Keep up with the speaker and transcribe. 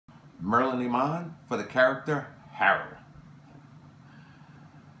Merlin Iman for the character Harold.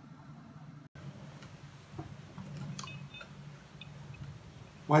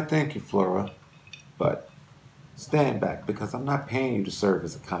 Why, thank you, Flora, but stand back because I'm not paying you to serve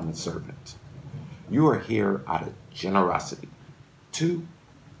as a common servant. You are here out of generosity to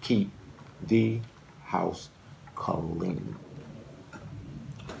keep the house clean.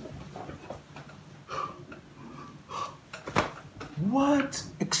 What?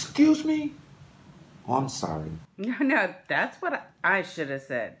 Excuse me? Oh, I'm sorry. No, that's what I should have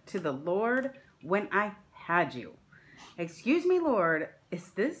said to the Lord when I had you. Excuse me, Lord,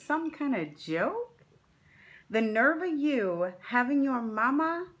 is this some kind of joke? The nerve of you having your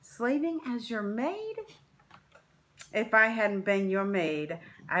mama slaving as your maid? If I hadn't been your maid,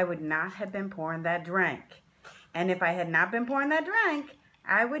 I would not have been pouring that drink. And if I had not been pouring that drink,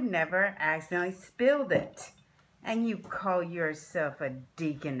 I would never accidentally spilled it. And you call yourself a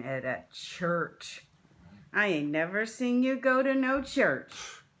deacon at a church. I ain't never seen you go to no church.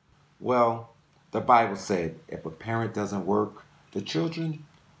 Well, the Bible said if a parent doesn't work, the children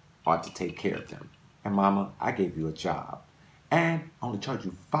ought to take care of them. And Mama, I gave you a job. And I only charge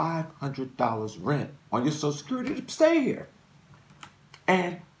you $500 rent on your Social Security to stay here.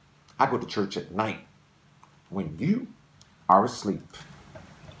 And I go to church at night when you are asleep.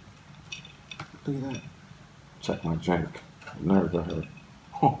 Look at that. Check my drink. Nerve of her.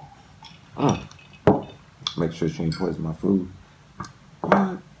 Make sure she ain't poison my food.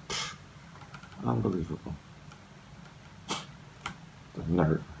 What? Unbelievable. The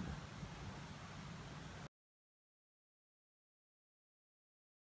nerve.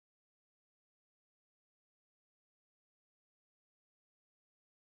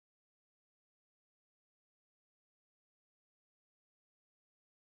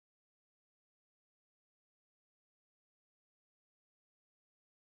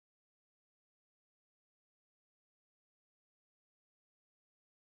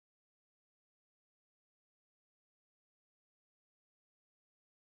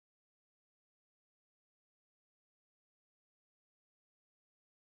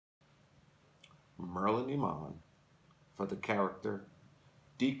 Merlin Iman for the character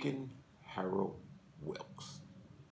Deacon Harold Wilkes.